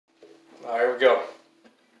Alright, here we go.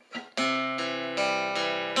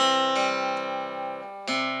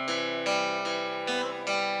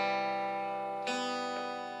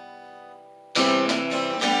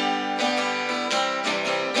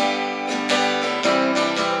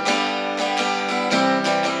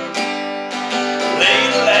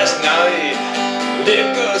 Late last night,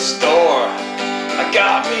 liquor store. I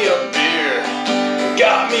got me a beer,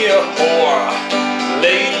 got me a whore.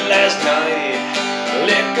 Late last night,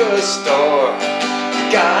 liquor store.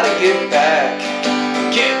 Gotta get back,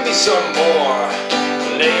 get me some more.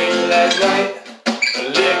 Late last night,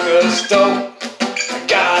 liquor store.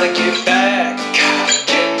 Gotta get back, gotta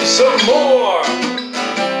get me some more.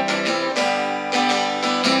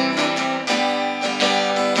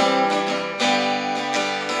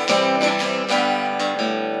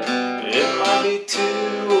 It might be 2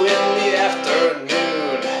 in the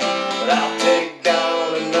afternoon, but I'll take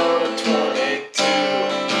down another 22.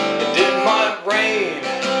 And it might rain,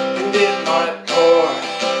 and it might pour,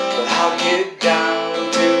 but I'll get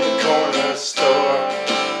down to the corner store.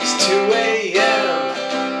 It's 2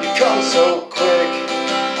 a.m., you come so quick.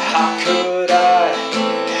 How could I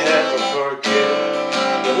ever forget?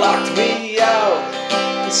 You locked me out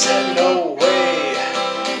and said no way.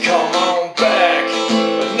 Come on back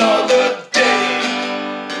another day.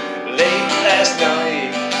 Late last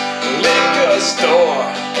night, liquor store.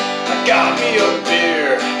 I got me a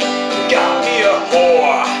beer, got me a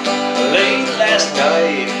whore. Late last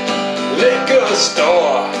night, liquor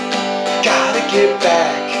store. Gotta get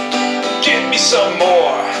back, get me some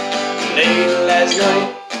more. Late last night,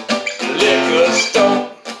 liquor store.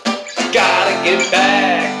 Gotta get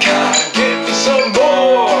back, gotta get me some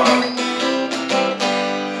more.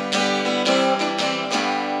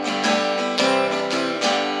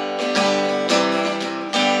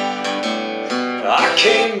 I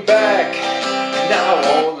came back, and I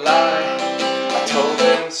won't lie, I told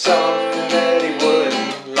him something that he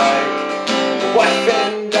wouldn't like. The wife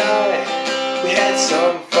and I, we had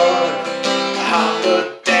some fun. I'm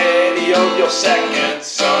the daddy of your second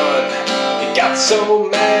son. He got so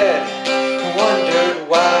mad, wondered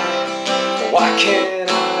why. Why can't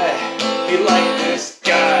I be like this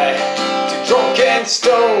guy? Too drunk and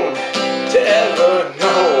stoned to ever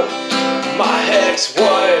know my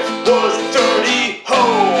ex-wife was a dirty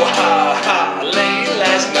hoe. Ha ha. Late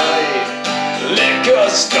last night, liquor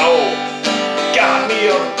store. Got me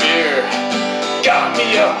a beer, got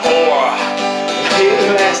me a whore. Late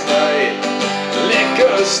last night,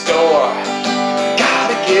 liquor store.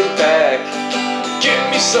 Gotta get back, give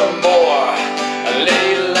me some more.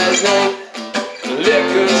 Late last night,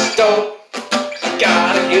 liquor store.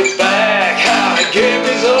 Gotta get back, gotta give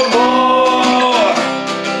me some more.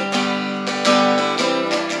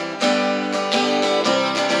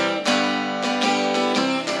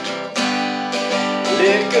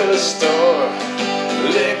 Liquor store,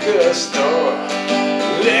 liquor store,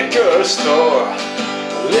 liquor store,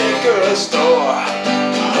 liquor store.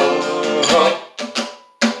 Oh.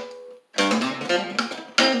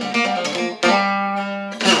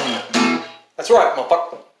 That's right,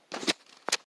 motherfucker.